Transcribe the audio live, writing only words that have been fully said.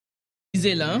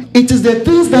It is the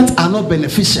things that are not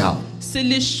beneficial. C'est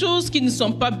les choses qui ne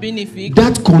sont pas bénéfiques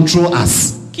that control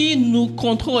us. Qui nous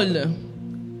contrôlent.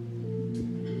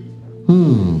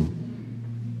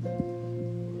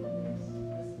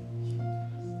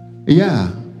 Yeah.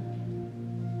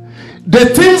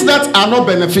 The things that are not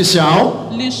beneficial,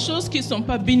 les choses qui ne sont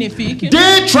pas bénéfiques,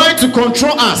 they try to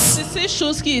control us. C'est ces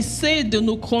choses qui essaient de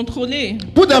nous contrôler.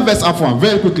 Put that verse up one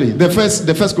very quickly. The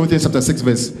first Corinthians chapter 6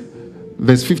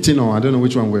 verse 15, or I don't know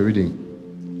which one we're reading.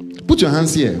 Put your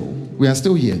hands here. We are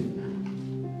still here.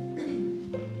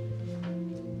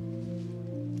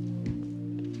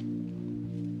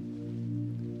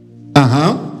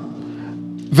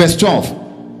 Verse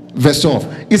 12. Verse 12.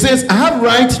 It says, I have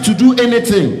right to do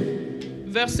anything.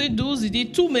 Verset 12, il dit,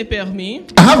 tout m'est permis.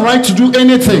 I have right to do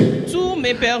anything. Tout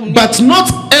m'est permis. But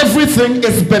not everything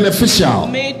is beneficial.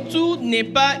 Mais tout n'est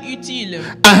pas utile.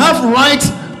 I have right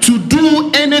to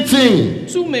do anything.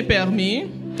 Tout m'est permis.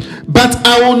 But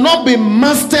I will not be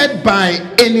mastered by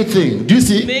anything. Do you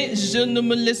see? Mais je ne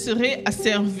me laisserai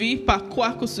asservir par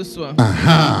quoi que ce soit.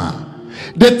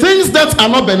 The things that are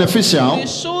not beneficial, les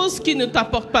choses qui ne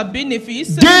t'apportent pas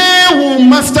bénéfice, they will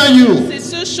master you. C'est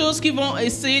ces choses qui vont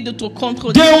essayer de te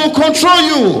contrôler. They will control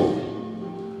you.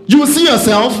 You will see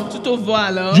yourself. Tu te vois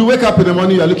alors. You wake up in the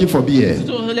morning, you are looking for beer.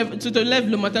 Tu te lèves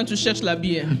le matin, tu cherches la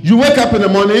bière. You wake up in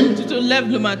the morning. Tu te lèves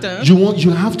le matin.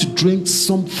 You have to drink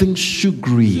something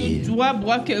sugary. Tu dois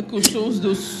boire quelque chose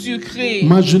de sucré.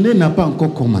 Ma journée n'a pas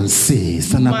encore commencé.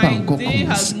 Ça n'a pas encore commencé. My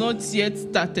day has not yet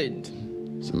started.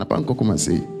 Ça n'a pas encore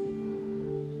commencé.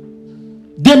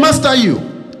 They master you.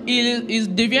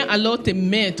 Il devient alors tes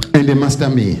maîtres. And they master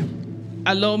me.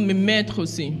 Alors mes maîtres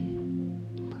aussi.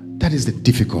 That is the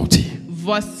difficulty.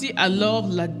 Voici alors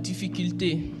la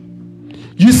difficulté.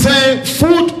 You say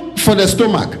food for the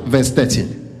stomach, verse 13.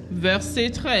 Verset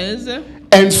 13.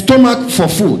 And stomach for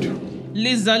food.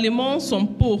 Les aliments sont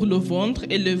pour le ventre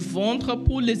et le ventre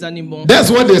pour les animaux.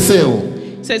 That's what they say.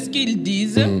 C'est ce qu'ils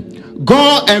disent.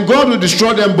 God will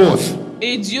destroy them both.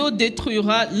 Et Dieu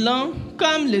détruira l'un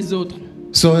comme les autres.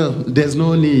 So there's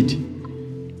no need.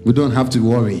 We don't have to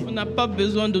worry. On n'a pas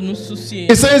besoin de nous soucier.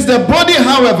 It says the body,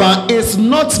 however, is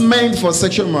not meant for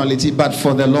sexual immorality, but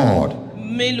for the Lord.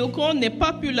 Mais le corps n'est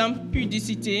pas pour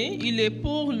l'impudicité, il est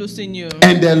pour le Seigneur.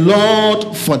 And the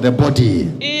Lord for the body.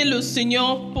 Et le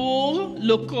Seigneur pour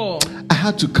le corps. I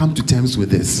had to come to terms with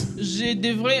this. Je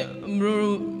devrais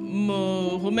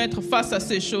me remettre face à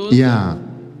ces choses. Yeah,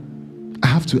 I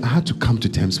had to come to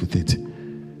terms with it.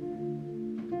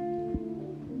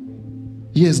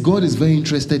 Yes, God is very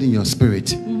interested in your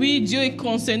spirit. Oui, Dieu est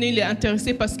concerné, il est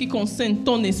intéressé par ce qui concerne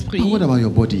ton esprit. But what about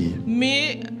your body?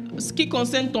 Mais ce qui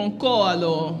concerne ton corps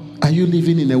alors? Are you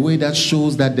living in a way that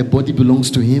shows that the body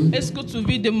belongs to Him? Est-ce que tu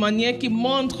vis de manière qui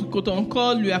montre que ton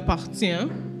corps lui appartient?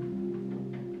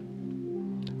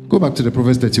 Go back to the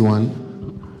Proverbs 31.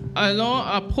 Allons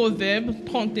à Proverbe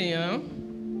 31.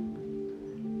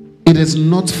 It is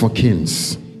not for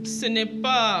kings. Ce n'est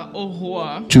pas au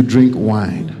roi to drink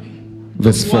wine.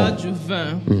 Verse 4. Du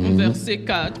vin. Verset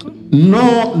 4.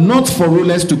 No, not for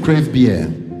rulers to crave beer.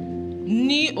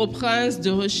 Ni au prince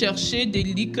de rechercher des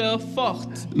liqueurs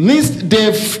fortes. Lest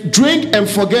they drink and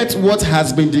forget what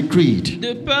has been decreed.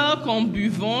 De peur qu'en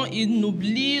buvant, ils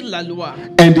n'oublient la loi.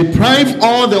 And deprive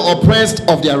all the oppressed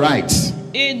of their rights.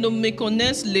 Et ne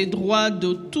méconnaissent les droits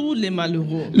de tous les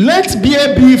malheureux. Let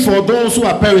beer be for those who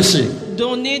are perishing.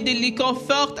 Donnez des liqueurs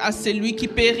fortes à celui qui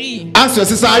périt. Ask your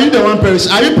sister, are you the one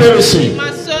perishing? Are you perishing?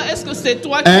 Ma soeur, est-ce que c'est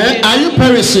toi qui péris? Are you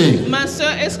perishing? Ma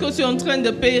soeur, est-ce que tu es en train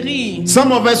de périr?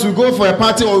 Some of us will go for a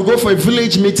party or go for a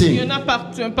village meeting. Il y en a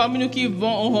parmi nous qui vont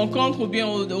en rencontre ou bien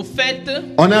aux fêtes.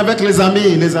 On est avec les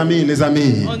amis.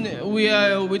 We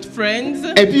are with friends.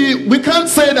 Et puis, we can't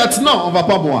say that non, on va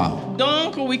pas boire.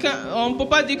 Donc, on ne peut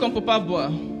pas dire qu'on ne peut pas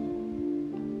boire.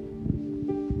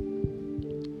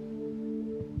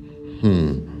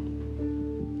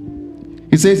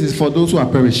 It says it's for those who are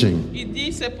perishing. Il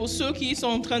dit c'est pour ceux qui sont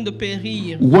en train de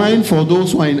périr. Wine for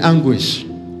those who are in anguish.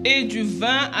 Et du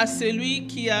vin à celui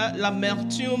qui a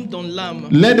l'amertume dans l'âme.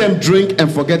 Let them drink and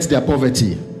forget their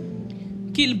poverty.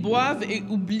 Qu'ils boivent et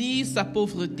oublient sa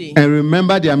pauvreté. And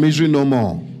remember their misery no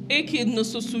more. Et qu'ils ne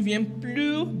se souviennent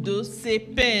plus de ses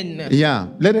peines. Yeah,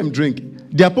 let them drink.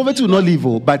 Their poverty will not leave,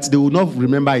 but they will not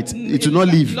remember it. It will not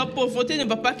leave. La pauvreté ne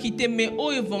va pas quitter, mais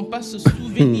eux, ils ne vont pas se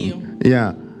souvenir.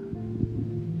 Yeah.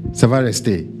 Ça va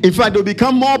rester. In fact, they'll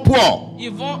become more poor.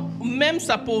 Ils vont même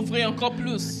s'appauvrir encore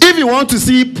plus. If you want to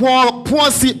see poor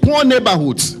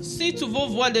neighborhoods, si tu veux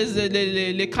voir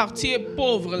les quartiers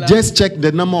pauvres là, just check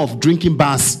the number of drinking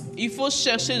bars. Il faut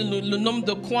chercher le nombre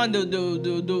de coins de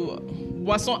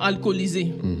boissons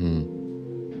alcoolisées.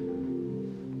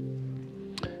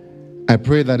 I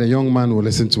pray that a young man will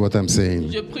listen to what I'm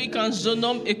saying. Je prie qu'un jeune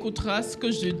homme écoutera ce que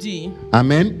je dis.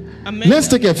 Amen. Amen. Let's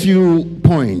take a few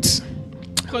points.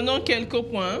 Prenons quelques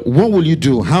points. What will you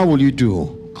do? How will you do?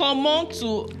 Comment tu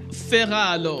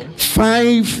feras alors?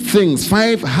 5 things,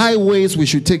 5 highways we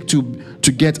should take to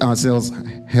get ourselves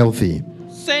healthy.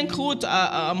 5 routes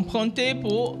à emprunter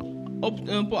pour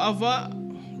avoir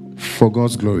For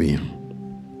God's glory.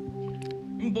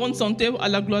 une bonne santé à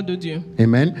la gloire de Dieu.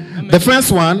 Amen. Amen. The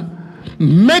first one,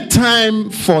 make time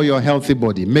for your healthy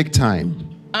body. Make time.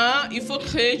 Il faut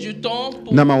créer du temps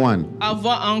pour Number 1.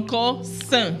 avoir un corps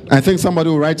sain. I think somebody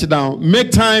will write it down.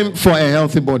 Make time for a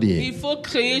healthy body. Il faut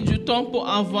créer du temps pour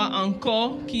avoir un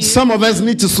corps qui est... Some of us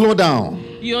need to slow down.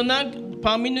 Il y en a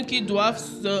parmi nous qui doivent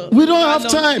se We don't have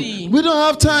ralentir. time. We don't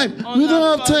have time. On We n'a don't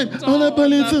have pas time. de temps, On n'a pas on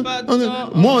le n'a temps. pas de On a- temps.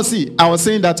 Moi aussi, I was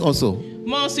saying that also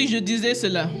Moi aussi, je disais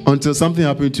cela. until something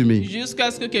happened to me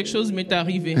Jusqu'à ce que quelque chose m'est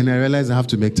arrivé. and I realized I have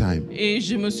to make time. Et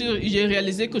j'ai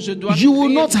réalisé que je dois You will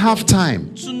créer not du temps. have time,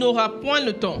 Tu n'auras point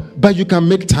le temps. but you can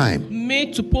make time. Mais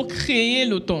tu peux créer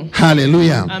le temps.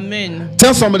 Hallelujah. Amen.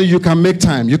 Tell somebody you can make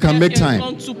time. You can make time.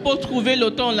 Quand tu peux trouver le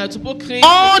temps là, tu peux créer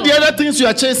All le the temps. other things you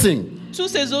are chasing, Toutes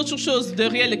ces autres choses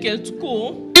derrière lesquelles tu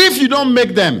cours, if you don't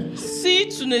make them, si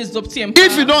tu ne les obtiens pas,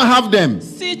 if you don't have them,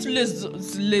 si tu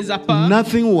les as pas,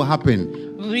 nothing will happen.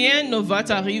 rien ne va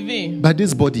t'arriver. But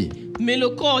this body, Mais le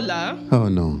corps là, oh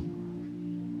no.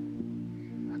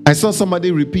 I saw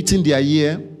somebody repeating their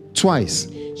year twice.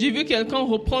 j'ai vu quelqu'un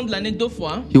reprendre l'année 2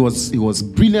 fois. He was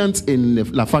brilliant in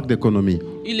la fac d'économie.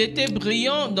 Il était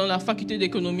brillant dans la faculté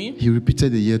d'économie, He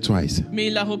repeated the year twice mais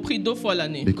il a repris 2 fois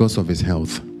l'année because of his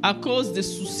health. à cause des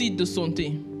soucis de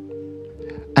santé.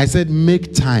 I said,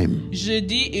 make time. Je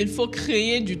dis, il faut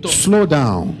créer du temps. Slow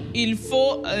down. Il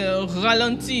faut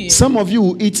ralentir. Some of you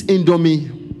will eat Indomie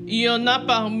Il y en a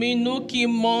parmi nous qui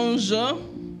mangent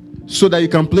so that you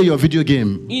can play your video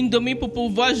game. Indomie pour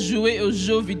pouvoir jouer aux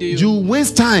jeux vidéo. You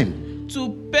waste time. Tu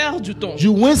perds du temps.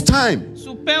 You waste time. Tu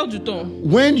perds du temps.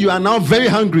 When you are now very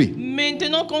hungry,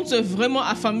 Maintenant, quand tu es vraiment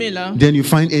affamé là, then you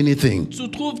find anything. tu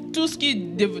trouves tout ce qui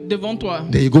est devant toi.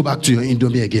 Then you go back to your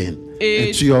Indomie again. Et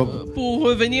And to your pour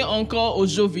revenir encore aux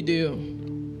jeux vidéo.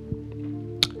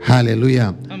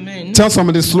 hallelujah. Amen. Tell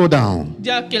somebody slow down. Dis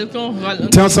à quelqu'un ralentir.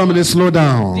 Tell somebody slow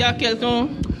down. Dis à quelqu'un,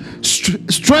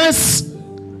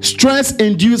 Stress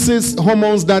induces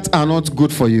hormones that are not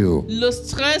good for you. le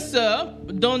stress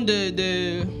donne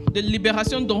de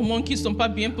libération d'hormones qui ne sont pas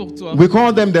bien pour toi. We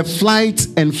call them the flight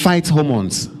and fight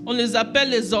hormones. On les appelle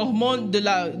les hormones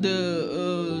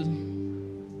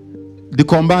The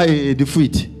combat et the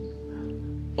fuite.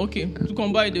 du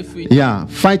combat et de fuite. Yeah,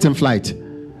 fight and flight.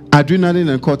 Adrenaline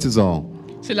and cortisol.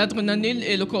 C'est l'adrénaline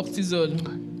et le cortisol.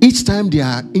 Each time they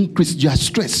are increased, you are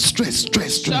stressed.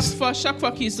 Chaque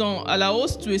fois qu'ils sont à la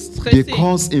hausse, tu es stressé. They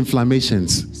cause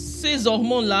inflammations. Ces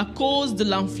hormones-là causent de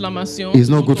l'inflammation. It's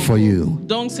not dans good ton for corps. you.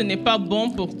 Donc, ce n'est pas bon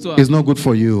pour toi. It's not good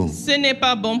for you. Ce n'est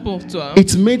pas bon pour toi.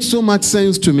 It made so much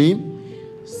sense to me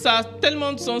Ça a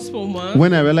tellement de sens pour moi.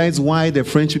 when I realized why the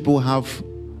French people have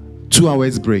 2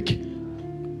 hours break.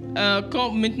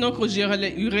 Maintenant que j'ai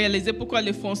réalisé pourquoi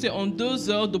les Français ont 2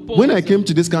 heures de pause. When I came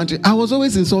to this country, I was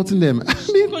always insulting them.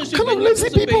 I mean, Quand je suis kind of venu dans lazy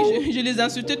ce pays, people. je les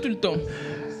insultais tout le temps.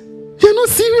 You're not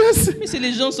serious. Mais si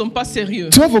les gens ne sont pas sérieux.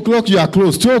 12 o'clock you are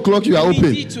closed. 2 o'clock you are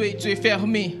Midi, open. tu es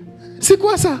fermé. C'est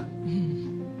quoi ça?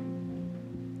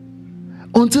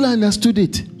 Until I understood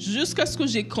it. Jusqu'à ce que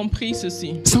j'ai compris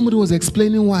ceci. Somebody was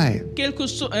explaining why.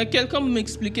 Quelqu'un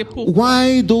m'expliquait pourquoi.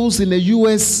 Why those in the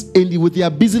US with their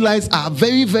busy lives are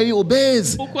very, very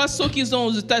obese. Pourquoi ceux qui sont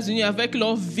aux États-Unis avec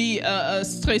leur vie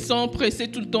stressante, pressée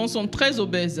tout le temps, sont très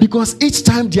obèses. Because each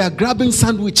time they are grabbing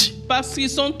sandwich, Parce qu'ils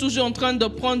sont toujours en train de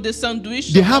prendre des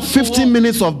sandwichs. they have 15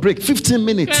 minutes of break. 15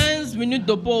 minutes. 15 minutes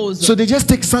de pause. So they just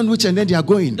take sandwich and then they are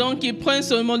going. Donc ils prennent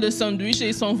seulement des sandwichs et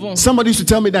ils s'en vont. Somebody used to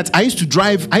tell me that I used to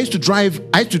drive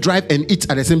and eat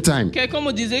at the same time. Quelqu'un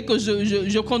me disait que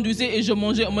je conduisais et je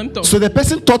mangeais en même temps. So the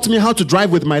person taught me how to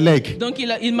drive with my leg. Donc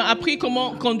il m'a appris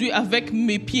comment conduire avec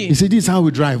mes pieds. He said, this is how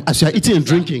we drive. As you are eating and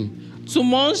drinking. Tu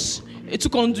manges et tu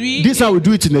conduis. This is how we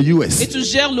do it in the US. Et tu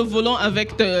gères le volant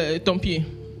avec ton pied.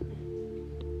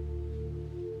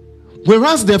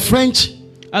 Whereas the French,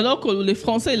 Alors que les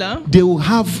Français là, they will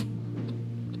have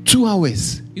 2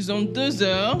 hours. ils ont 2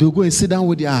 heures. They will go and sit down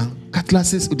with their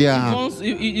cutlasses,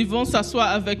 Ils vont s'asseoir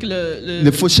avec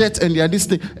the fourchette and their this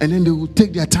thing, and then they will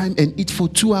take their time and eat for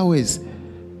 2 hours.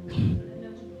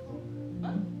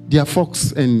 Their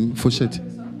forks and fourchette.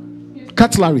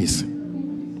 Cutleries.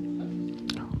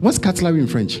 What's cutlery in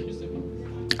French?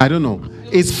 I don't know.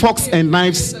 It's forks and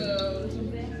knives.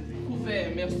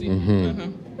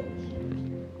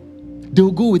 They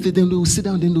will go with it, then they will sit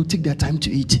down, then they will take their time to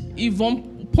eat. Ils vont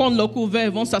prendre leur couvert,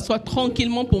 ils vont s'asseoir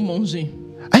tranquillement pour manger.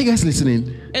 Are you guys listening?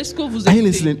 Est-ce que vous Are you écoutez?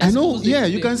 listening? I Est-ce que know, vous yeah,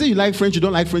 écoutez? you can say you like French, you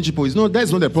don't like French people. No,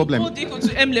 that's not the problem. On dit que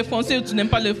tu aimes les Français ou tu n'aimes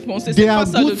pas les Français. C'est There pas are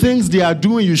ça le good but. things they are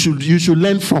doing you should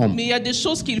learn from. Mais il y a des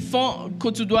choses qu'ils font que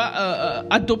tu dois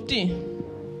adopter.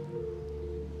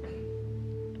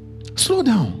 Slow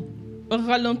down.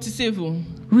 Ralentissez-vous.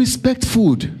 Respect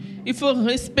food. Il faut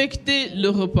respecter le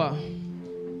repas.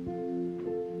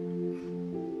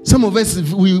 Some of us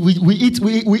we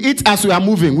eat as we are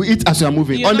moving. We eat as we are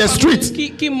moving Il y en on a the parmi street.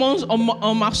 nous qui mangent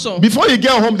en marchant. Before you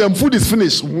get home, the food is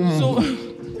finished.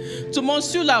 Tu manges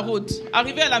sur la route.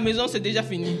 Arrivé à la maison, c'est déjà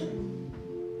fini.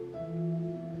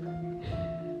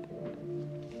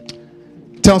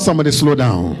 Tell somebody slow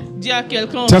down. Dis à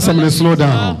quelqu'un, Tell somebody slow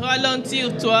down.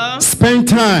 ralentir-toi. Spend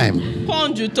time. Prends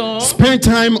du temps. Spend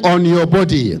time on your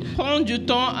body. Prends du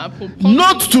temps pour prendre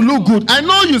Not to look good. I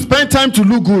know you spend time to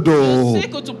look good. Je Oh, sais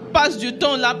que tu passes du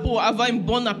temps là pour avoir une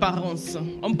bonne apparence.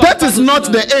 On parle that pas is de not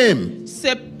cela. the aim.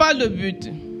 C'est pas le but.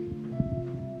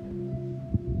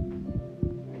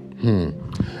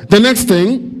 The next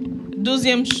thing,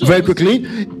 Deuxième chose, very quickly,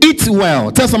 eat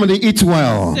well. Tell somebody eat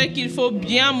well. c'est qu'il faut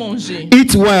bien manger.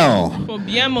 Eat well. Il faut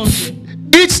bien manger.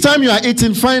 Each time you are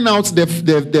eating, find out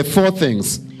the four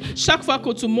things. Chaque fois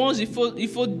que tu manges, il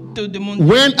faut te demander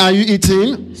When are you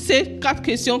eating? ces 4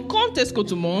 questions. Quand est-ce que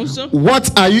tu manges?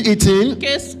 What are you eating?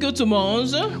 Qu'est-ce que tu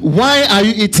manges? Why are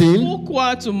you eating?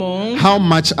 Pourquoi tu manges? How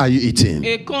much are you eating?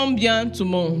 Et combien tu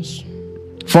manges?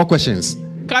 4 questions.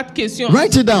 4 questions.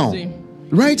 Write it down. Poser.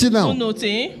 Write it Faut down.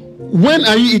 noter. When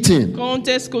are you eating? Quand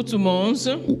est-ce que tu manges?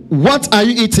 What are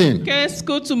you eating? Qu'est-ce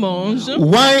que tu manges?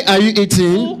 Why are you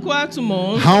eating? Pourquoi tu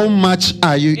manges? How much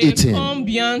are you Et eating?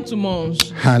 combien tu manges?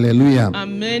 Hallelujah.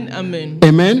 Amen, amen.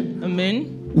 Amen. Amen.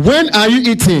 When are you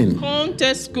eating? Quand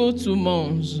est-ce que tu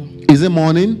manges? Is it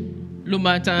morning? Le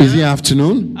matin, Is it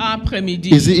afternoon? après-midi,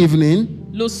 Is it evening?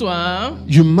 le soir.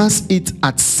 You must eat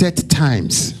at set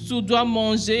times. Tu dois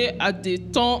manger à des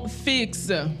temps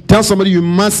fixes. Tell somebody you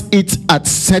must eat at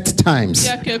set Il times. y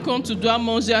a quelqu'un, tu dois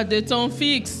manger à des temps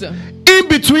fixes. In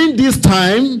between this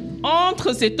time,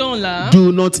 Entre ces temps-là,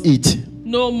 do not eat.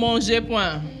 ne mangez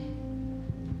point.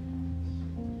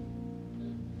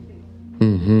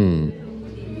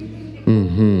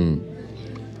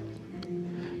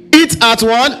 Eat at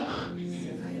what?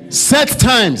 Set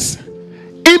times.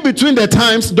 In between the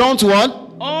times, don't what?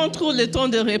 Entre les temps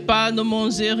de repas, ne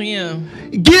mangez rien.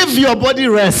 Give your body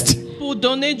rest. Pour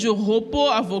donner du repos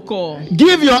à vos corps.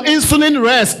 Give your insulin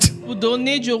rest. Pour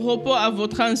donner du repos à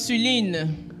votre insuline.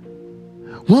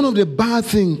 One of the bad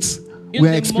things Une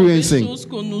we're des mauvaises experiencing choses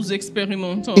que nous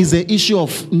expérimentons, is the issue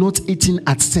of not eating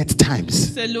at set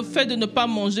times. c'est le fait de ne pas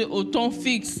manger au temps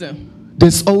fixe.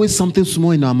 There's always something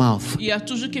small in our mouth. Il y a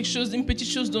toujours quelque chose, une petite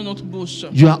chose dans notre bouche.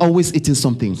 You are always eating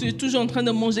something. Tu es toujours en train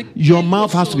de manger Your quelque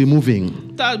mouth has to be chose. moving.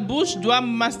 Ta bouche doit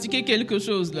mastiquer quelque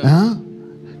chose là. Huh?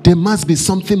 There must be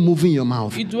something moving in your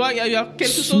mouth. Il y a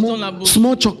quelque chose dans la bouche.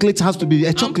 Small chocolate has to be a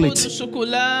Un peu de chocolate.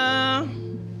 chocolat.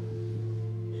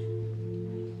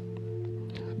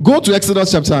 Go to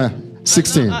Exodus chapter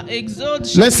 16. À Exode,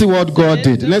 Let's see what God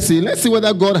chapitre did. Let's see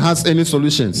whether God has any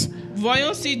solutions.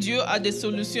 Voyons si Dieu a des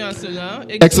solutions à cela.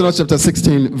 Exodus chapter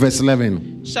 16, verse 11.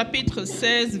 Chapitre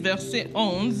 16, verset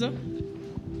 11.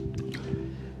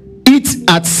 Eat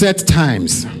at set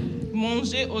times.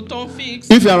 Manger au temps fixe.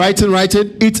 If you are writing, write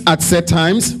it. Eat at set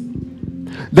times.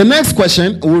 The next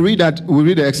question, we'll read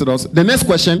the Exodus. The next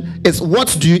question is,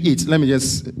 what do you eat? Let me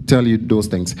just tell you those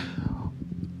things.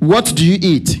 What do you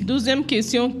eat? Deuxième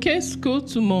question, qu'est-ce que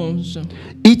tu manges?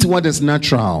 Eat what is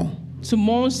natural. Tu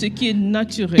manges ce qui est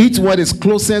naturel. Eat what is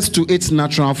closest to its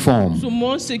natural form. Tu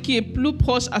manges ce qui est plus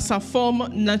proche à sa forme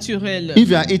naturelle. If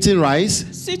you are eating rice,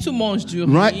 Si tu manges du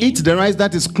right, riz, eat the rice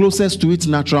that is closest to its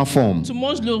natural form. tu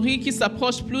manges le riz qui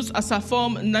s'approche plus à sa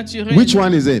forme naturelle. Which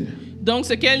one is it? Donc,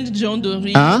 c'est quel genre de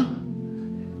riz? Huh?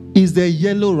 Is the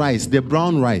yellow rice, the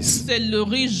brown rice? C'est le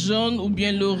riz jaune ou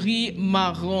bien le riz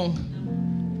marron?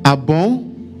 Ah bon?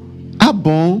 Ah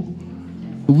bon?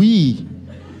 Oui.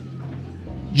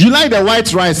 You like the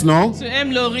white rice, no? Tu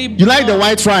aimes le riz You like the blanc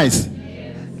white rice?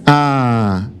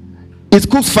 Ah. It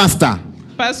cooks faster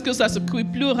parce que ça se cuit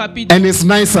plus rapidement. and it's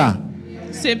nicer.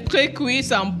 C'est pré-cuit,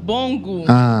 ça a un bon goût.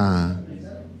 Ah.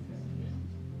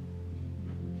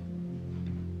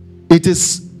 It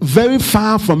is very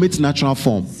far from its natural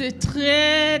form. C'est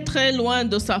très très loin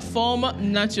de sa forme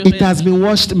naturelle. It has been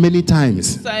washed many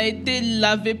times. Ça a été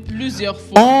lavé plusieurs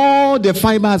fois. All the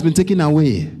fiber has been taken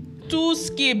away. tout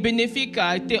ce qui est bénéfique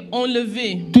a été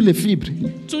enlevé. Toutes les fibres.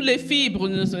 Tous les fibres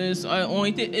ont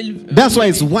été élevées. That's why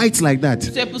it's white like that.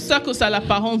 C'est pour ça que ça a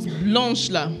l'apparence blanche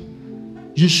là.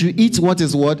 You should eat what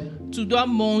is what? Tu dois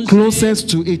manger Closest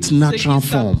to its ce natural qui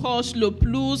form. s'approche le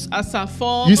plus à sa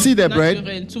forme You see the bread?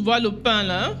 naturelle. Tu vois le pain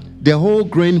là? The whole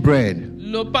grain bread.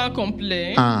 Le pain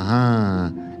complet.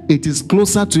 It is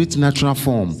closer to its natural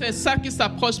form. C'est ça qui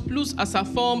s'approche plus à sa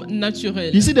forme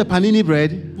naturelle. You see the panini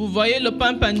bread? Vous voyez le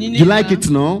pain panini You là? like it,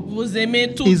 no? Vous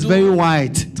aimez tout It's doux, very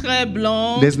white. très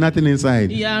blanc. There's nothing Il inside.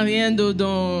 n'y a rien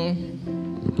dedans.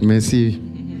 Merci.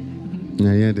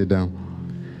 Yeah, dedans.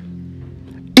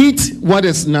 Eat what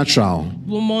is natural.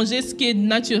 Vous mangez ce qui est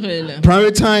naturel.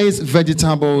 Prioritize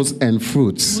vegetables and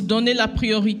fruits. Vous donnez la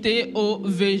priorité aux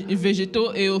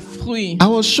végétaux et aux fruits. I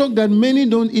was shocked that many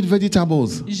don't eat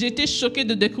vegetables. J'étais choquée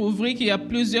de découvrir qu'il y a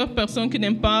plusieurs personnes qui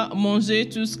n'aiment pas manger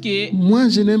tout ce qui est... Moi,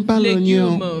 je n'aime pas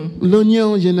l'oignon. Légumes.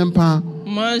 L'oignon, je n'aime pas.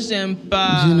 Moi, j'aime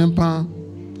pas. Je n'aime pas.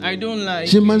 I don't like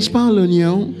Je ne it. mange pas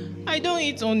l'oignon. I don't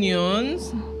eat onions.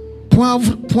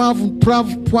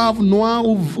 Poivre noir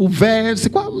ou vert, c'est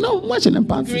quoi? Non, moi je n'aime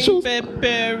pas ces Green choses.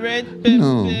 pepper, red pepper.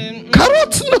 Non.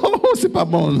 Carottes, non, c'est pas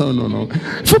bon. Non.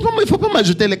 Il faut pas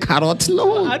m'ajouter les carottes,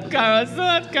 non. Add carrots, no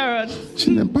add carrots. Je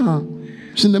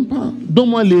n'aime pas.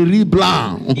 Donne-moi le riz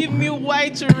blanc. Give me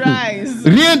white rice.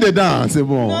 Rien dedans, c'est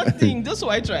bon. Nothing, just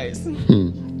white rice.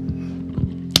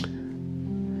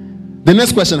 The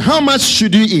next question, how much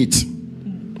should you eat?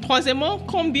 Troisièmement,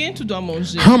 combien tu dois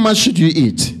manger? How much should you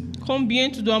eat? Combien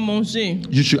tu dois manger?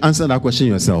 You should answer that question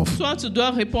yourself. Toi, tu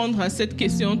dois répondre à cette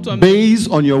question toi-même. Based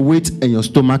on your weight and your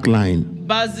stomach line.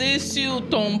 Basé sur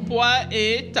ton poids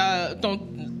et ton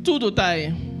tour de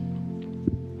taille.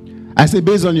 I say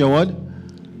based on your what?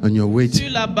 On your weight.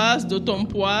 Sur la base de ton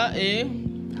poids et...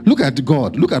 Look at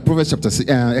God. Look at Proverbs chapter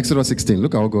Exodus 16.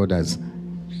 Look at what God does.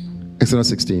 Exodus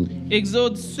 16.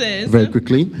 Exode 16. Very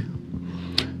quickly.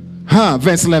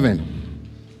 Verse 11.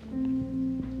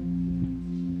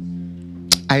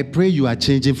 I pray you are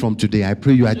changing from today. I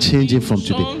pray you are changing from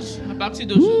today. Change à partir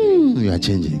d'aujourd'hui. You are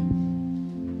changing.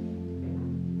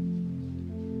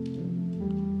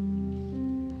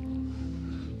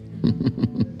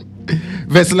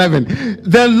 Verse 11.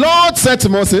 The Lord said to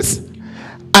Moses,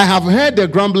 I have heard the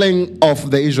grumbling of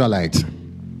the Israelites.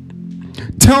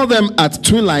 Tell them at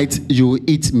twilight you will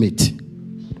eat meat.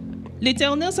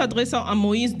 L'Éternel s'adressant à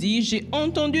Moïse dit, j'ai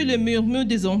entendu le murmure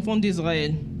des enfants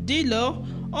d'Israël. Dis-leur,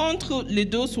 entre les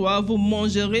deux soirs, vous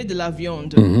mangerez de la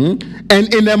viande.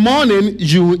 And in the morning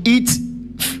you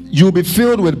will be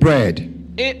filled with bread.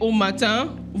 Et au matin,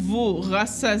 vous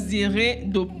rassasierez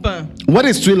de pain. What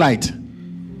is twilight?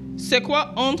 C'est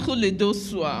quoi entre les deux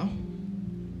soirs?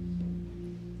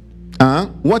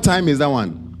 What time is that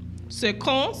one? C'est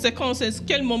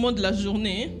quel moment de la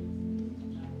journée?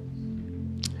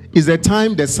 Is the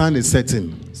time the sun is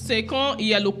setting. C'est quand il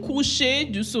y a le coucher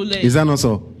du soleil. Is that not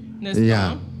so? N'est-ce Yeah.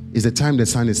 pas? It's the time the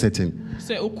sun is setting.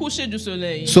 C'est au coucher du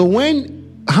soleil. So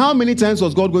how many times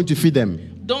was God going to feed them?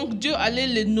 Donc Dieu allait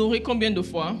les nourrir combien de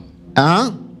fois?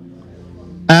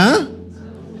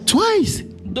 Twice.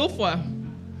 2 fois.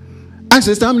 Ask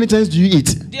sister, how many times do you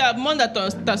eat? Demande à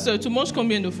ta soeur, tu manges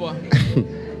combien de fois?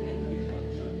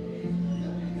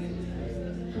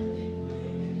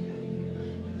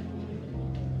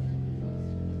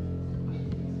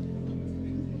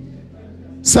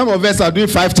 Some of us are doing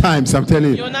 5 times, I'm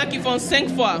telling Il y you. en a qui font 5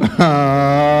 fois.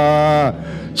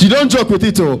 You don't joke with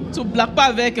it, oh. Tu blagues pas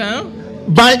avec, hein?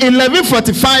 By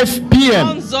 11:45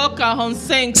 p.m.,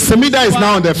 11h45. Semida is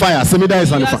now on the fire. Semida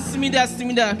is on Il y the a fire.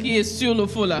 Semida qui est sur le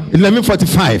feu là.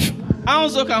 11:45. À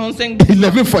 11h45.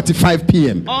 11:45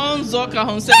 p.m.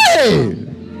 11h45. Hey!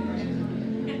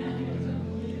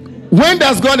 When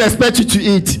does God expect you to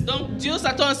eat? Donc Dieu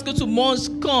s'attend à ce que tu manges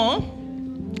quand?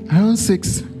 Around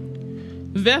 6.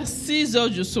 Vers 6h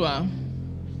du soir.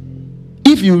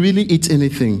 If you really eat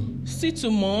anything, Si tu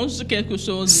manges quelque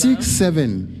chose 6, 7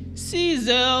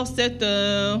 6h,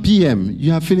 7h p.m.,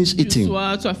 you have finished du eating.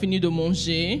 soir, tu as fini de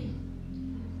manger.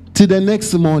 Till the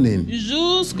next morning.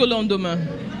 Jusqu'au lendemain.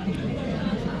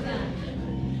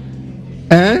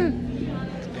 Hein?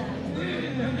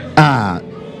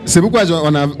 C'est pourquoi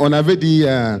on avait dit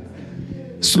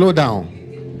slow down.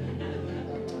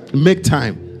 Make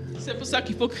time. C'est pour ça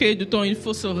qu'il faut créer du temps, il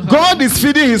faut se rendre. God is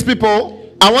feeding his people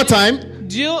at what time?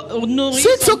 Dieu nourrit 6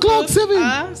 son o'clock, peuple 7.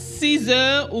 à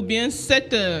 6h ou bien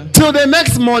 7h. Till the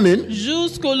next morning.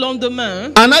 Jusqu'au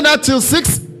lendemain. Another till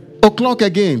 6 o'clock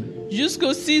again.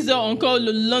 Jusqu'aux 6h encore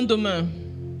le lendemain.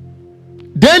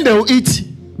 Then they will eat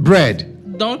bread.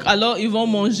 Donc alors ils vont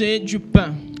manger du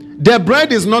pain. Their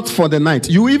bread is not for the night.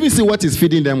 You even see what he's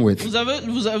feeding them with. Vous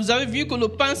avez vu que le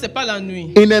pain, c'est pas la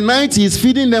nuit. In the night, he's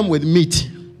feeding them with meat.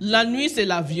 La nuit, c'est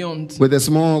la viande.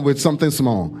 With something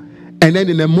small. And then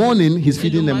in the morning, he's Et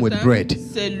feeding le them with matin, bread.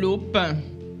 c'est le pain.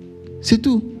 C'est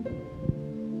tout.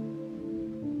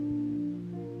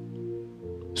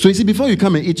 So you see, before you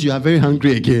come and eat, you are very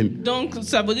hungry again. Donc,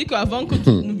 ça veut dire qu'avant que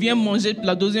tu viennes manger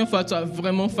la deuxième fois, tu as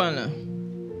vraiment faim là.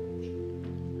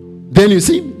 Then you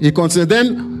see, he continues,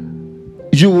 then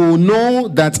you will know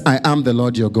that I am the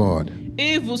Lord your God.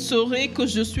 Et vous saurez que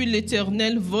je suis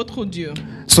l'Éternel, votre Dieu.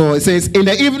 So it says, in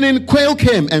the evening, quail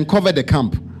came and covered the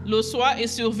camp. Le soir est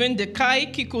survenu des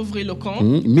cailles qui couvraient le camp.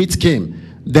 Meat came.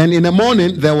 Then in the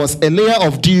morning, there was a layer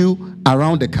of dew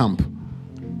around the camp.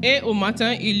 Et au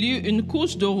matin, il y eut une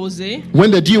couche de rosée.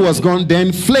 When the dew was gone,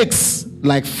 then flakes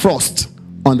like frost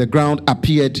on the ground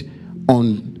appeared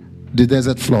on the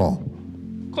desert floor.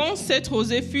 Quand cette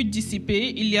rosée fut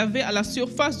dissipée, il y avait à la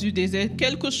surface du désert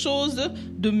quelque chose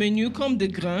de menu comme des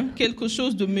grains, quelque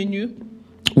chose de menu.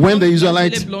 When the comme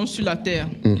Israelites, des blanches sur la terre.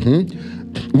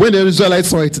 when the Israelites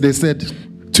saw it, they said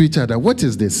to each other, "What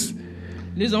is this?"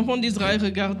 Les enfants d'Israël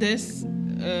regardaient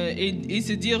et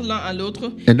se dirent l'un à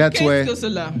l'autre, And that's qu'est-ce where que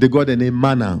cela? they got the name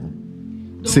manna. Donc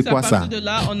C'est à quoi ça? partir de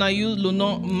là, on a eu le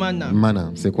nom manna.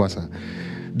 Manna, c'est quoi ça?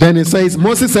 Then it says,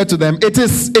 Moses said to them, "It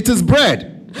is bread."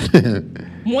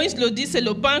 Moïse le dit, c'est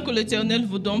le pain que l'Éternel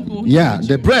vous donne pour Yeah,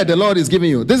 nourriture. the bread the Lord is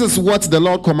giving you. This is what the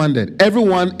Lord commanded.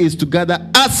 Everyone is to gather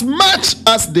as much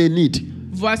as they need.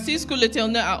 Voici ce que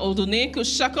l'Éternel a ordonné, que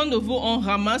chacun de vous en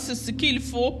ramasse ce qu'il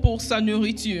faut pour sa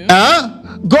nourriture.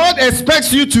 God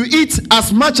expects you to eat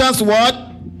as much as what?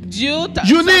 Dieu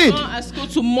You need. t'attend à ce que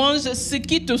tu manges ce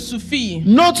qui te suffit.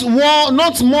 Not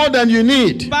more than you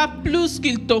need. Pas plus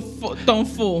qu'il t'en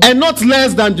faut. And not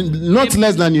less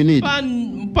than you need.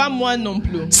 Pas moins non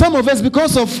plus. Some of us,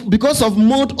 because of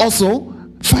mode also,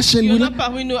 fashion, Il y we, en a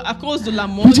parmi nous à cause de la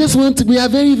we mode. just want to, we are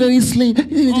very, very slim. On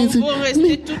veut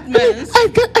rester toute mince.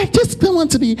 I just don't want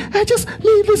to be. I just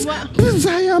need this. Moi- This is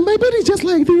how I am. My body is just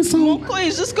like this. Mon So, corps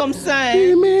est juste comme ça.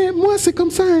 Hein. mais moi c'est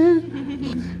comme ça. Hein?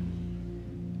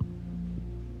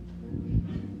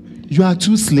 You are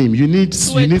too slim. You need Tu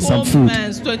es some trop food.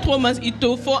 mince. Tu es trop mince. Il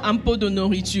te faut un peu de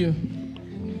nourriture.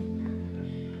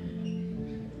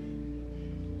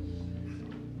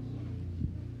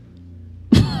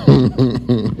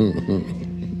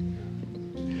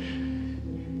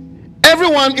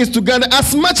 Everyone is to gather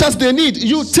as much as they need.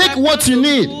 You take Chacun what you de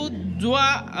need. vous doit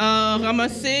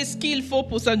ramasser ce qu'il faut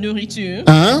pour sa nourriture.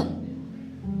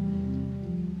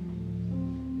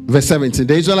 Verse 17.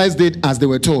 The Israelites did as they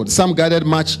were told. Some gathered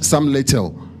much, some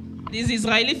little. Les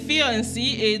Israélites firent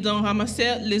ainsi et ils en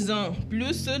ramassèrent les uns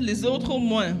plus, les autres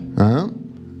moins.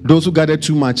 Those who gathered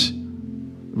too much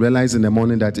realized in the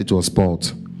morning that it was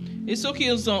spoiled. Et ceux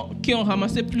qui ont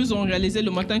ramassé plus ont réalisé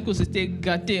le matin que c'était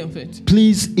gâté en fait.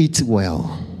 Please eat well.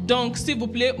 Donc s'il vous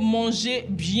plaît, mangez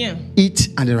bien.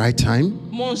 Eat at the right time.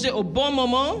 Mangez au bon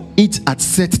moment. Eat at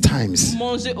set times.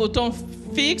 Mangez au temps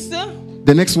fixe.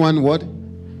 The next one, what?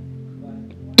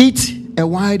 Eat a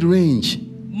wide range.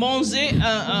 Mangez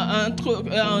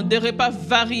des repas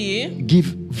variés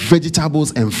Give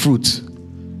vegetables and fruit.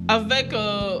 avec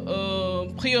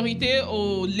priorité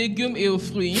aux légumes et aux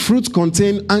fruits. Fruits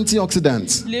contain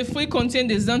antioxidants Les fruits contiennent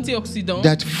des antioxydants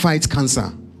that fight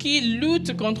cancer. qui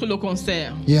luttent contre le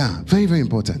cancer. Yeah, very, very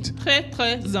important. Très,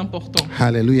 très important.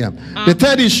 Hallelujah. The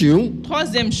third issue,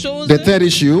 Troisième chose,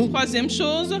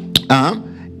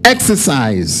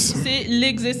 exercise. c'est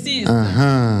l'exercice.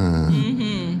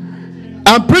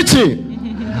 I'm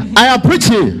preaching. I am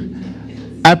preaching.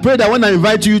 I pray that when I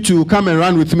invite you to come and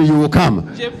run with me, you will come.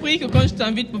 Je prie que quand je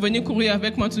t'invite pour venir courir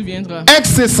avec moi, tu viendras.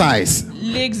 Exercise.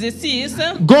 L'exercice,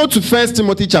 Go to 1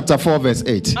 Timothy chapter 4, verse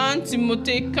 8. 1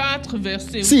 Timothée 4,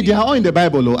 verset 8. See, they are all in the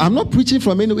Bible. Though. I'm not preaching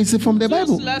from anywhere. It's from the Tout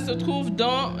Bible. cela se trouve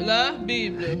dans la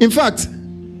Bible. In fact,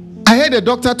 I heard a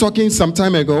doctor talking some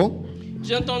time ago,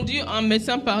 J'ai entendu un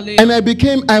médecin parler and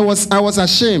I was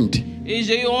ashamed. et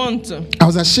j'ai eu honte. I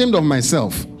was ashamed of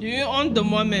myself. J'ai eu honte de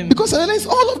moi-même. Because I realized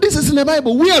all of this is in the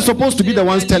Bible. We are supposed to be the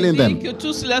ones telling them. Que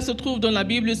tout cela se trouve dans la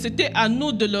Bible, c'était à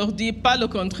nous de leur dire, pas le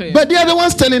contraire. But they are the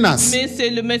ones telling us. Mais c'est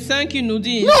le médecin qui nous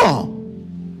dit. No.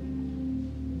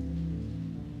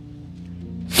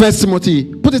 1 Timothy.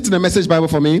 Put it in the Message Bible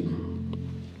for me.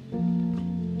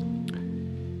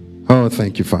 Oh,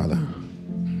 thank you, Father.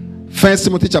 1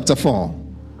 Timothy chapter 4.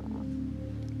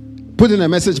 Put in the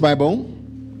Message Bible.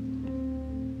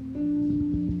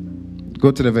 Go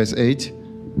to the verse 8.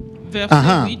 Verset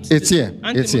 8. It's here.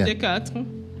 1 It's Timothée here.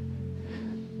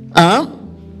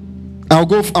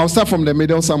 4. I'll start from the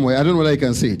middle somewhere. I don't know whether you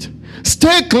can see it.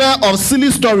 Stay clear of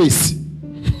silly stories.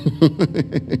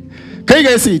 Can you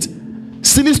guys see it?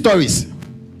 Silly stories.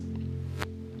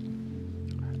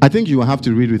 I think you will have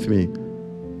to read with me.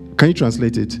 Can you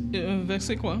translate it?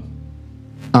 Verset quoi?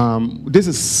 This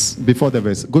is before the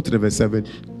verse. Go to the verse 7.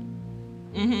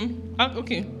 Ah,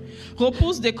 ok.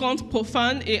 Repousse des contes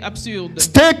profanes et absurdes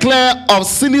Stay clear of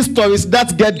silly stories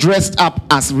that get dressed up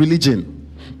as religion.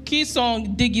 qui sont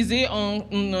déguisés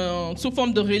sous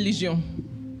forme de religion.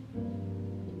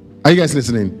 Are you guys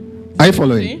listening? Are you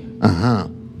following?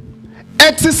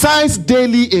 Exercise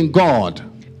daily in God.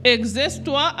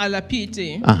 Exerce-toi à la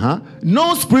piété.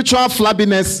 No spiritual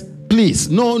flabbiness, please.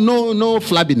 No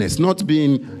flabbiness. Not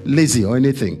being lazy or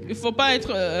anything. Il ne faut pas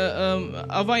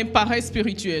avoir une paresse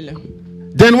spirituelle.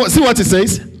 Then see what it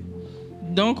says.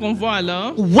 Donc on voit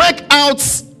alors.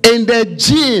 Workouts in the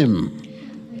gym.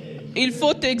 Il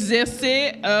faut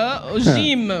t'exercer au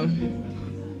gym.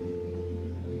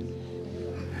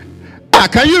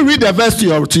 Can you read the verse to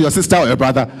your sister or your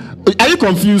brother? Are you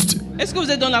confused? Est-ce que vous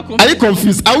êtes dans la Are you confusion?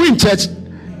 confused? Are we in church?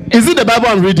 Is it the Bible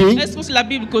I'm reading? Est-ce que c'est la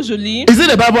Bible que je lis? Is it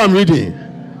the Bible I'm reading?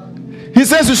 He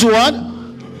says you should what?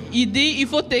 Il dit il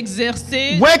faut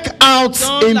t'exercer Workouts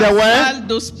dans in la the where? salle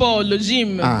de sport, le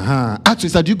gym. Actually,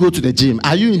 sir, do you go to the gym?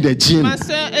 Are you in the gym? Ma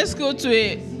soeur, est-ce que tu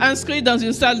es inscrit dans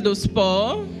une salle de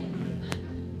sport?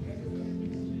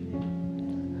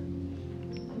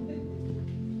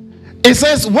 It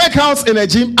says workouts in a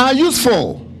gym are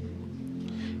useful.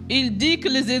 Il dit que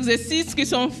les exercices qui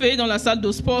sont faits dans la salle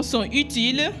de sport sont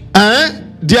utiles.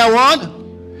 They are what?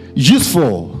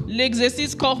 Useful.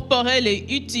 L'exercice corporel est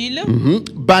utile.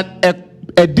 But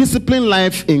a disciplined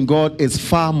life in God is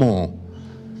far more.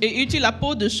 Et utile à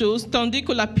peu de choses, tandis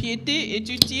que la piété est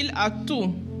utile à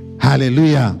tout.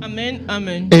 Hallelujah. Amen,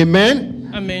 amen. Amen.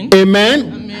 Amen.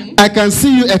 Amen. Amen. I can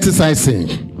see you exercising.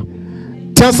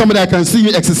 Tell somebody I can see you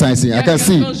exercising. I can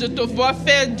see. Quand je te vois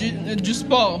faire du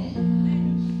sport.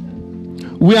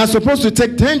 We are supposed to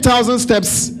take 10,000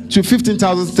 steps to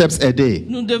 15,000 steps a day.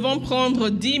 Nous devons prendre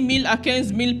 10 000 à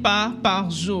 15 000 pas par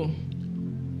jour.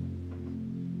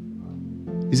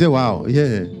 You say, wow,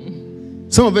 yeah.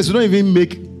 Some of us don't even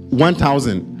make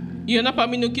 1,000. Il y en a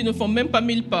parmi nous qui ne font même pas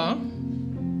 1000 pas.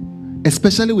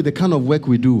 Especially with the kind of work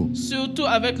we do. Surtout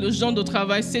avec le genre de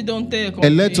travail sédentaire qu'on A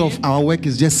lot fait. of our work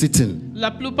is just sitting.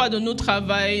 La plupart de nous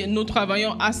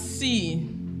travaillons assis.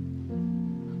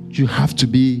 You have to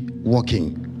be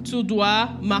walking. Tu dois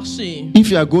marcher.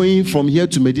 If you are going from here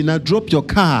to Medina, drop your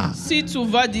car. Si tu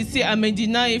vas d'ici à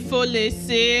Medina, il faut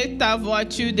laisser ta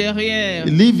voiture derrière.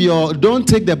 Don't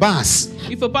take the bus.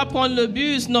 Il faut pas prendre le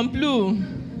bus non plus.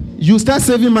 You start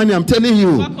saving money, I'm telling Tu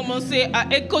you. vas commencer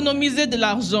à économiser de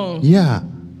l'argent Yeah.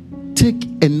 Take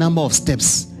a number of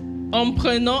steps. en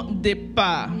prenant des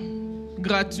pas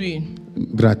gratuits.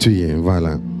 Gratuit,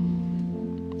 voilà.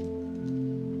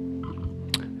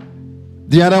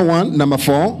 The other one, number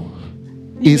 4,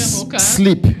 is Numéro 4.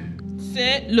 sleep.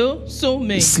 C'est le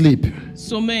sommeil. Sleep.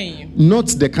 Sommeil.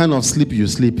 Not the kind of sleep you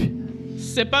sleep.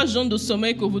 C'est pas le genre de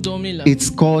sommeil que vous dormez là. It's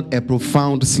called a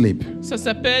profound sleep. Ça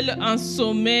s'appelle un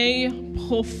sommeil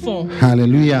profond.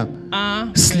 Hallelujah.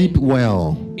 Amen. Sleep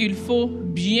well. Il faut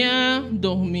bien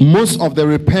dormir. Most of the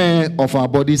repair of our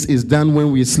bodies is done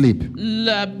when we sleep.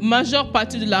 La majeure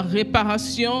partie de la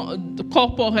réparation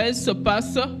corporelle se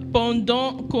passe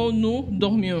pendant que nous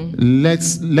dormions.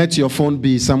 Let your phone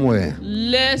be somewhere.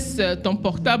 Laisse ton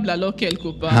portable alors quelque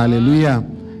part. Hallelujah.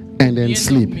 And then Bien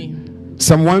sleep. dormir.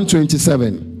 Psalm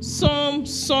 127. Psaume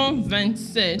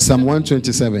 127. Psalm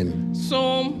 127.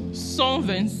 Psaume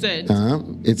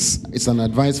 127. It's an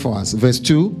advice for us. Verse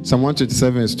 2. Psalm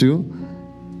 127 verse 2.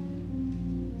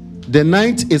 The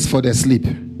night is for the sleep.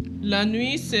 La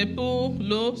nuit, c'est pour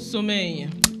le sommeil.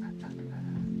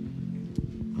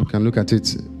 You can look at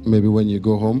it maybe when you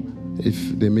go home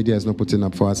if the media is not putting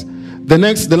up for us.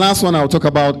 The last one I'll talk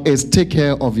about is take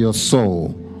care of your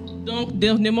soul. Donc,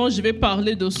 dernièrement, je vais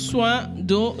parler de soin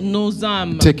de nos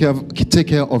âmes. Take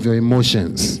care of your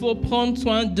emotions. Il faut prendre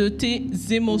soin de tes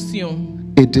émotions.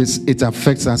 It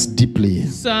affects us deeply.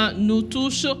 Ça nous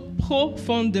touche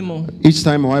profondément. Each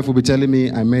time my wife will be telling me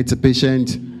I met a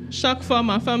patient Chaque fois,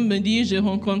 ma femme me dit, j'ai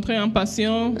rencontré un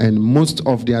patient. and most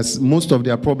of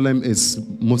their problem is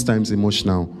most times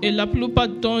emotional. Et la plupart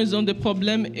du temps, ils ont des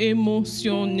problèmes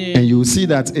émotionnels. And you will see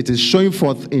that it is showing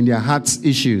forth in their heart's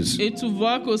issues. Et tu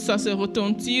vois que ça se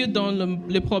retentit dans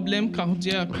les problèmes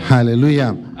cardiaques.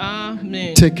 Hallelujah.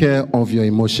 Amen. Take care of your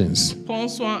emotions. Prends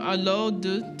soin alors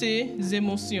de tes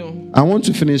émotions. I want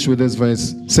to finish with this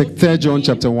verse. 3 John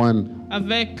chapter 1.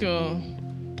 Avec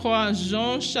 3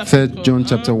 Jean chapitre 3 John 1.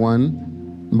 chapter 1.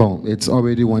 Bon, it's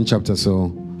already one chapter,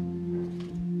 so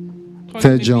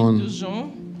 3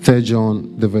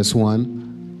 John, the verse 1.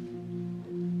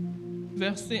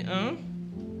 verset 1.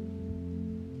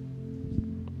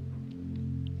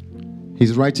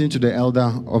 He's writing to the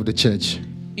elder of the church.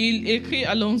 Il écrit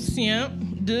à l'ancien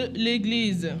de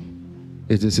l'Église.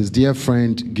 It is his dear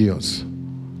friend Gios.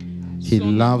 He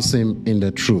loves him in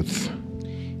the truth.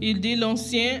 Il dit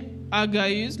l'ancien à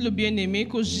Gaius, le bien-aimé,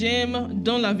 que j'aime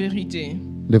dans la vérité.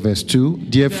 The verse 2,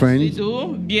 dear friend, Verset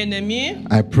 2, bien-aimé,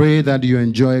 I pray that you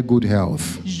enjoy good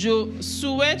health je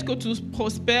souhaite que tu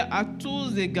prospères à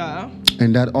tous égards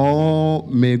and that all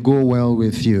may go well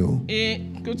with you, et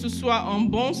que tu sois en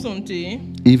bonne santé,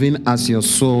 even as your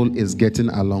soul is getting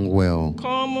along well.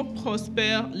 comme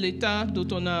prospère l'état de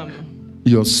ton âme.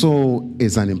 Your soul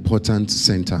is an important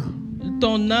center.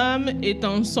 Ton âme est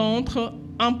un centre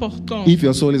important. If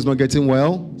your soul is not getting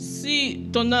well, Si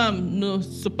ton âme ne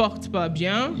se porte pas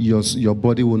bien, your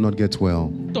body will not get well.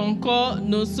 ton corps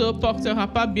ne se portera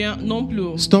pas bien non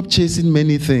plus. Stop chasing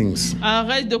many things.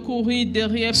 Arrête de courir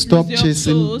derrière Stop plusieurs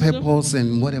chasing choses. purpose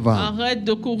and whatever Arrête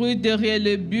de courir derrière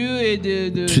le but et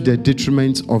to the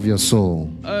detriment of your soul.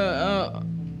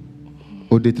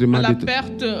 Au à détriment la de...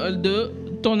 perte de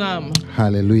ton âme.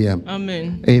 Hallelujah.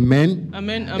 Amen. Amen.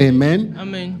 Amen. Amen.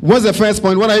 Amen. What's the first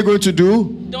point? What are you going to do?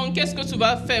 Donc, qu'est-ce que tu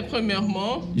vas faire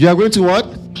premièrement? You are going to what?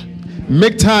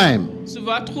 Make time. Tu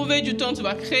vas trouver du temps, tu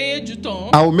vas créer du temps.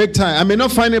 I will make time. I may not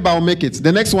find it, but I will make it.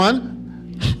 The next one,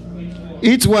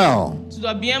 eat well. Tu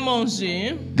dois bien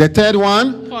manger. The third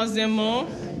one, Troisièmement,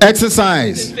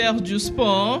 exercise. faire du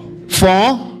sport.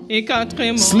 4, Et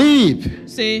quatrièmement, sleep.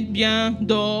 c'est bien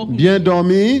dormir. Bien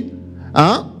dormir.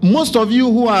 Huh? Most of you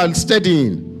who are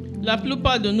studying, La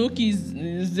plupart de nous qui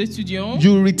étudions,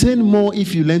 you retain more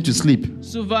if you learn to sleep.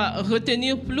 tu vas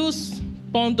retenir plus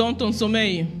pendant ton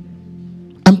sommeil.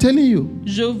 I'm telling you,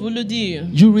 Je vous le dis.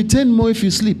 you retain more if you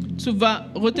sleep. Tu vas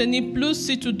retenir plus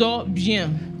si tu dors bien.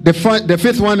 The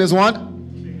fifth one is what?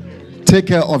 Take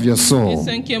care of your Et soul.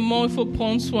 cinquièmement, il faut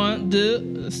prendre soin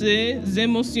de ses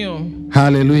émotions.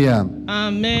 Hallelujah.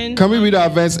 Amen. Can we read our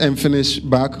verse and finish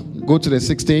back? Go to the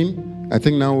 16. I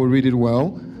think now we'll read it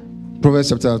well. Proverbs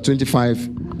chapter 25,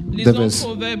 the Lisons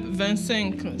Proverbe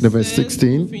 25, the verse 16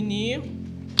 16. pour finir.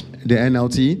 The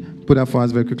NLT. Put that for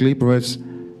us very quickly. Proverbs.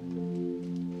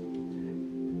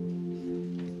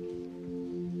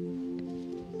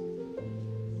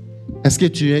 Est-ce que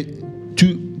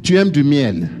tu aimes du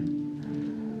miel?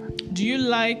 Do you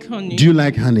like honey? Do you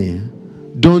like honey?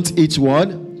 Don't eat what?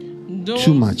 Donc,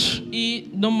 Too much.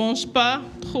 Ne mange pas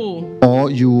trop. Or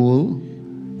you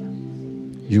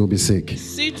will be sick.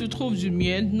 Si tu trouves du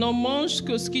miel, ne mange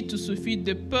que ce qui te suffit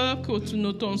de peur que tu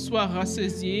ne t'en sois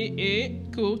rassasié et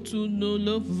que tu ne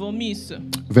le vomisses.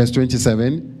 Verse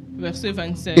 27. Verset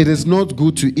 27. It is not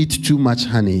good to eat too much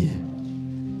honey.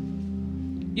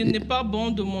 Il n'est pas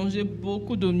bon de manger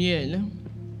beaucoup de miel.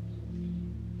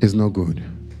 It's not good.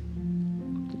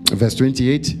 Verse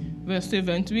 28. Verset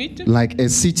 28. Like a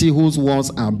city whose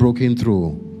walls are broken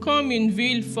through Comme une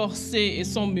ville forcée et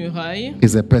sans muraille,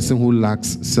 is a person who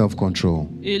lacks self-control.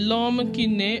 et l'homme qui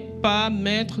n'est pas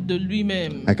maître de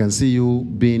lui-même. I can see you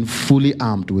being fully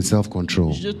armed with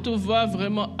self-control Je te vois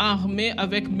vraiment armé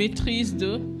avec maîtrise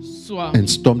de soi and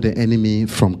stop the enemy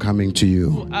from coming to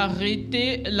you. pour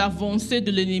arrêter l'avancée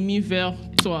de l'ennemi vers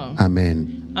toi. Amen.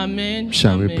 Amen.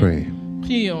 Shall we Amen. pray?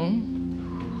 Prions.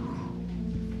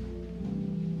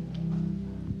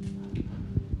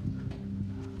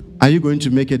 Are you going to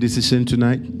make a decision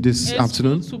tonight, this Est-ce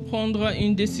afternoon? que tu prendras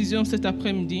une décision cet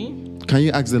après-midi? Can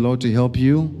you ask the Lord to help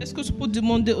you? Est-ce que tu peux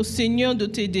demander au Seigneur de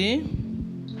t'aider?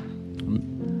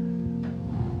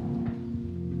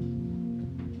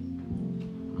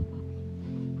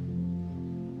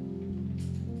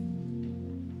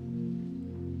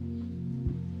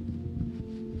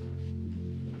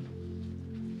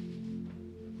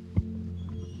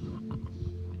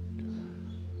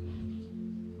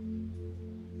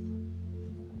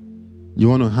 You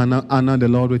want to honor the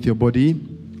Lord with your body?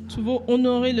 Tu veux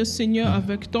honorer le Seigneur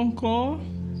avec ton corps?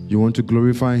 You want to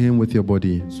glorify Him with your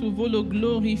body? Tu veux le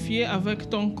glorifier avec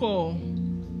ton corps?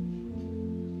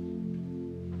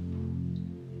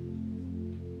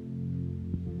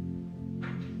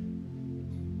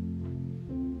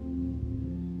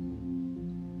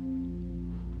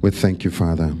 We thank you,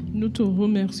 Father. Nous te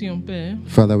remercions, Père.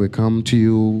 Father, we come to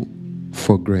you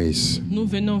for grace. Nous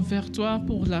venons vers toi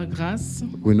pour la grâce.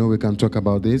 We know we can talk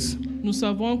about this, Nous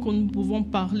savons que nous pouvons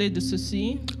parler de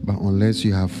ceci, but unless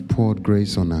you have poured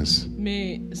grace on us,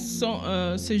 mais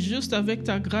c'est juste avec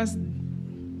ta grâce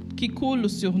qui coule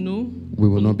sur nous. we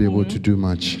will que not nous be able pouvons. to do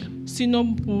much. Sinon,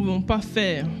 nous ne pouvons pas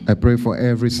faire. I pray for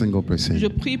every single Je person.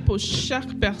 prie pour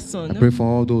chaque personne. I pray for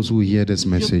all those who hear this Je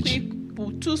message. prie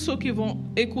pour tous ceux qui vont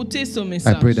écouter ce I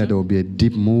message. pray that there will be a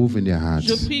deep move in their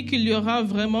Je hearts prie qu'il y aura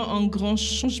vraiment un grand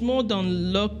changement dans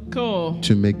leur corps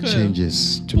to make cœur,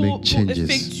 changes, pour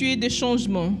effectuer des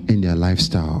changements in their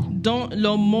lifestyle. dans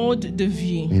leur mode de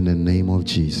vie. In the name of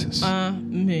Jesus.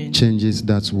 Amen. Changes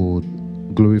that will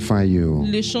glorify you.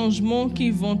 Les changements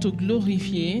qui vont te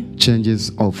glorifier,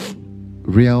 Changes of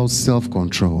real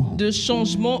self-control. de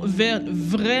changements vers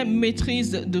vraie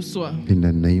maîtrise de soi. In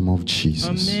the name of Jesus.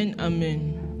 Amen, amen.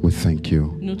 We thank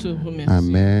you. Nous te remercions.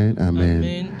 Amen, amen.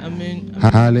 Amen, amen,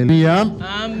 amen. Hallelujah.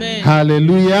 Amen.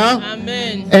 Hallelujah.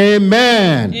 Amen.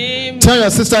 Amen. Amen. Tell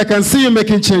your sister, I can see you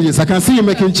making changes. I can see you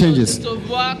making changes. Je te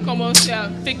vois commencer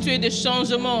à effectuer des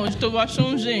changements. Je te vois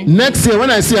changer. Next year, when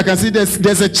I see you, I can see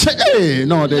there's a change. Hey,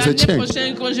 no, there's a L'année change.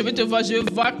 prochaine, quand je vais te voir,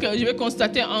 je vais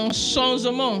constater un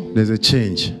changement. There's a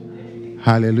change.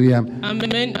 Hallelujah.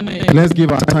 Amen, amen. Let's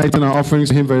give our tithe and our offerings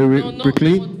to Him very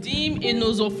quickly. Nos dîmes et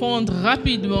nos offrandes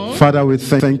rapidement. Father, we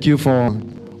thank you for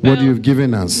what you've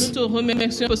given Nous us. te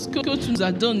remercions pour ce que tu nous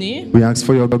as donné. We ask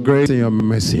for your grace and your Nous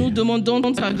mercy. demandons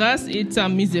ta grâce et ta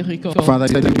miséricorde. Father,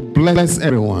 that you bless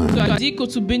everyone. Tu as dit que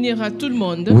tu béniras tout le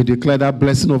monde. We declare that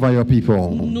blessing over your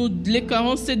people. Nous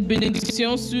déclarons cette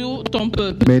bénédiction sur ton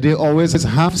peuple. May they always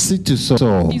have seed to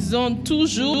sow. Ils ont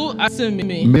toujours à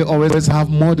semer. May always have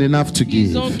more than enough to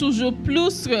Ils ont give. toujours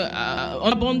plus en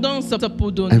abondance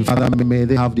pour donner. And Father, may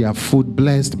they have their food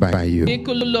blessed by you. Et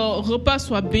que leur repas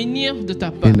soit béni de ta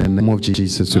part. In the name of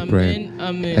Jesus, we pray.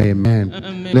 Amen. Amen.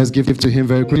 Amen. Let's give to Him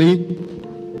very quickly.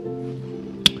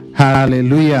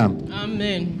 Hallelujah.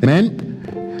 Amen. Amen.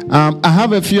 I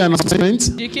have a few announcements.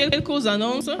 J'ai quelques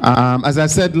annonces. As I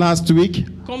said last week,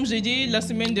 Comme j'ai dit la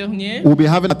semaine dernière, we'll be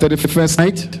having a 31st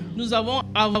night. nous allons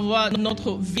avoir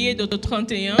notre veillée de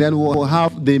 31 Then we'll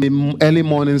have the early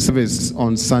morning service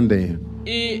on Sunday.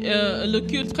 et le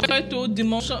culte très tôt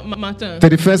dimanche matin.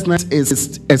 31st night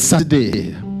is a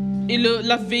Saturday. Et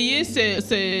la veillée, c'est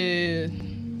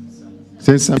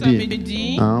C'est Saturday.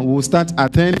 samedi. We'll start at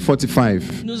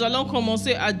 10:45 Nous allons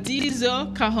commencer à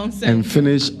 10h45 and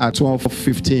finish at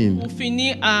 12:15. pour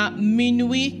finir à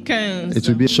minuit 15. It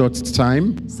will be a short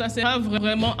time, Ça sera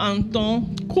vraiment un temps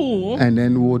court. and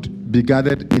then we'll be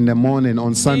gathered in the morning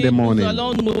on Sunday Et nous morning.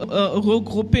 allons nous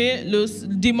regrouper le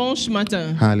dimanche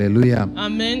matin. Hallelujah.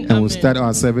 Amen. And we'll Amen. start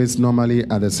our service normally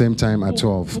at the same time at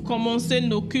 12. Pour commencer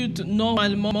nos cultes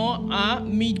normalement à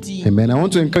midi. Amen. I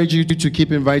want to encourage you to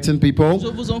keep inviting people. Je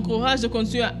vous encourage de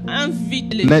continuer à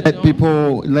inviter les Let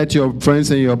gens. let your friends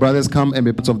and your brothers come and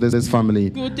be part of this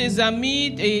family. Que tes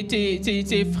amis et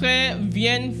tes frères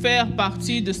viennent faire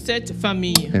partie de cette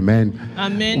famille. Amen.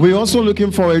 Amen. We're also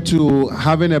looking forward to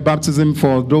having a baptism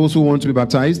for those who want to be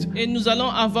baptized. Et nous allons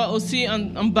avoir aussi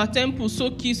un baptême pour ceux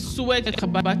qui souhaitent être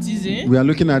baptisés. We are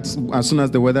looking at as soon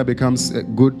as the weather becomes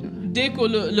good. Dès que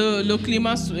le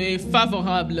climat est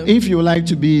favorable. If you would like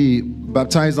to be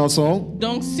baptized also,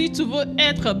 Donc, si tu veux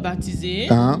être baptisé,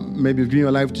 maybe give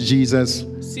your life to Jesus,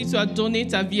 si tu as donné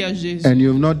ta vie à Jésus, and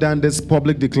you've not done this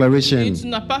public et declaration, tu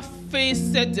n'as pas fait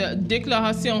cette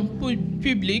déclaration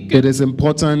publique, it is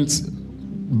important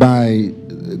by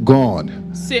God.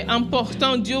 c'est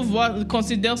important. Dieu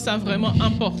considère ça vraiment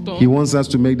important. He wants us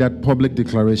to make that public Il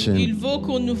declaration. veut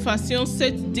que nous fassions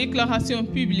cette déclaration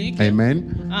publique. Amen.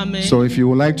 Amen. So if you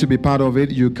would like to be part of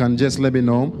it, you can just let me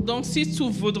know, Donc, si tu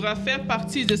voudras faire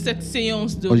partie de cette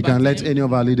séance de or you can let baptême, any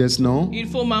of our leaders know. il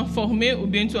faut m'informer ou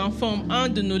bien tu informes un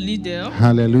de nos leaders.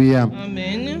 Hallelujah.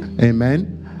 Amen.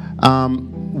 Amen.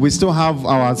 We still have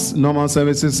our normal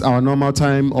services, our normal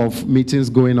time of meetings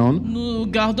going on, Nous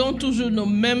gardons toujours nos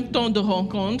mêmes temps de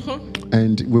rencontre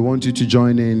and we want you to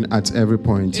join in at every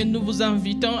point. et nous vous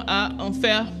invitons à en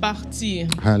faire partie.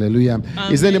 Hallelujah.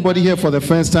 Is there Amen. anybody here for the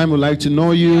first time who would like to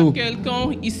know Il y a you,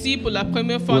 quelqu'un ici pour la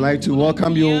première fois would like to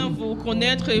welcome you, vous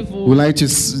connaître et would like to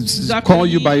call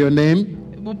you by your name?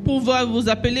 vous pouvoir vous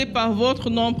appeler par votre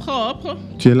nom propre.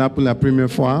 Tu es là pour la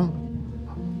première fois?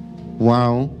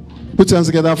 Wow. Put your hands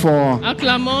together for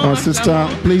Acclamons, our sister.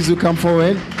 acclamons. Please do come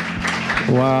forward.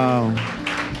 Wow.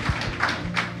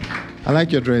 I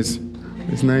like your dress.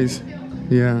 It's nice.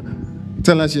 Yeah.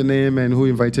 Tell us your name and who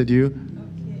invited you.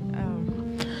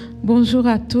 Bonjour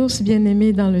à tous,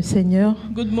 bien-aimés dans le Seigneur.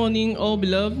 Good morning, all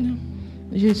beloved.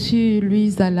 Je suis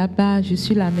Louise Alaba, je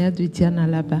suis la mère de Diane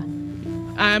Alaba.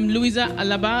 I'm Louisa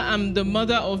Alaba. I'm the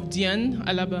mother of Diane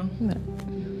Alaba.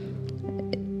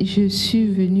 Je suis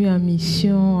venue en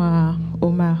mission au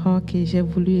Maroc et j'ai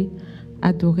voulu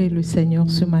adorer le Seigneur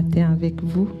ce matin avec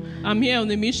vous. I'm here on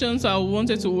a mission, so I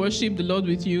wanted to worship the Lord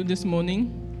with you this morning.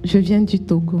 Je viens du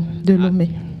Togo, de Lomé.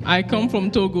 I come from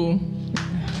Togo.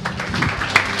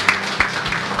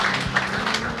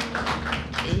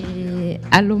 Et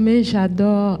À Lomé,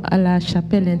 j'adore à la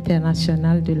chapelle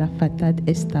internationale de la Fatade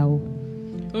Estao.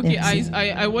 Okay, Merci.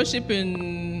 I worship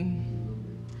in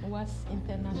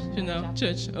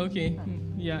church. Okay,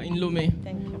 yeah, in Lomé.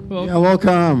 Well, You're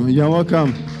welcome. You're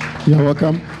welcome. You're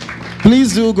welcome.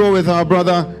 Please do go with our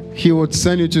brother. He would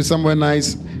send you to somewhere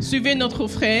nice. suivez notre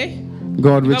frère.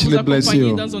 God Il va vous richly bless accompagner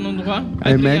you. dans un endroit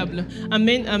Amen. agréable.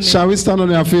 Amen, amen. Shall we stand on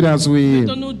our feet as we...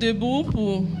 Mettons-nous debout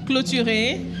pour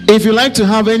clôturer. If you like to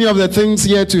have any of the things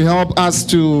here to help us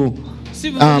to... Si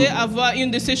vous voulez avoir une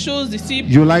de ces choses ici,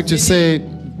 You like to say,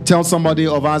 tell somebody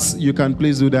of us, you can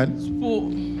please do that.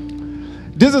 pour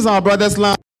This is our brother's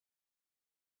lamp.